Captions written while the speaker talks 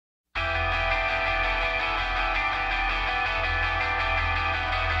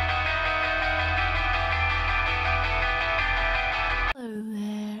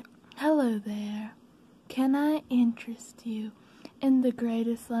interest you in the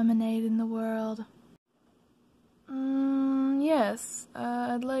greatest lemonade in the world? Yes.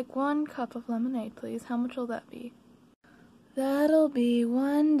 I'd like 1 cup of lemonade, please. How much will that be? That'll be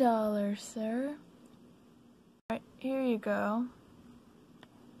 $1, sir. Alright, here you go.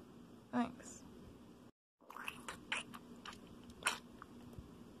 Thanks.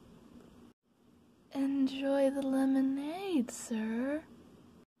 Enjoy the lemonade, sir.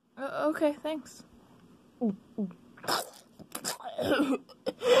 Okay, thanks. Ooh, ooh.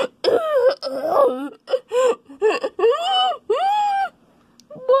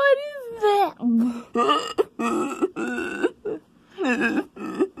 What is that?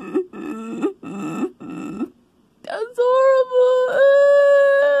 That's horrible.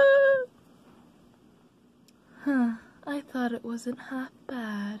 Huh, I thought it wasn't half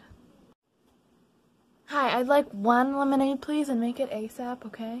bad. Hi, I'd like 1 lemonade, please, and make it ASAP,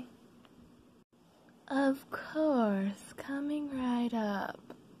 okay? Of course, coming right up.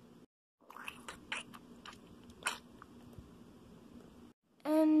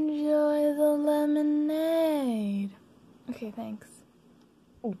 Enjoy the lemonade. Okay, thanks.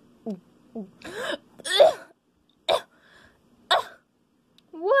 Ooh, ooh, ooh.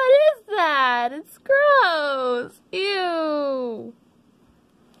 What is that? It's gross. Ew.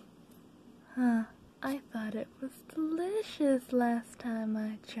 Huh, I thought it was delicious last time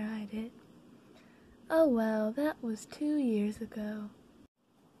I tried it. Oh well, that was 2 years ago.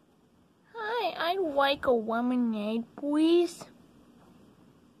 Hi, I'd like a lemonade, please.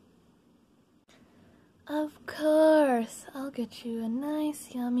 Of course, I'll get you a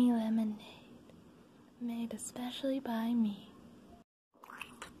nice, yummy lemonade, made especially by me.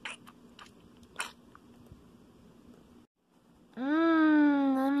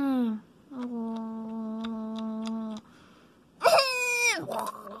 Yummy.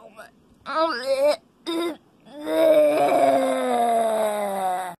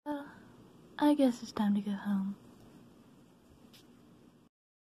 I guess it's time to go home.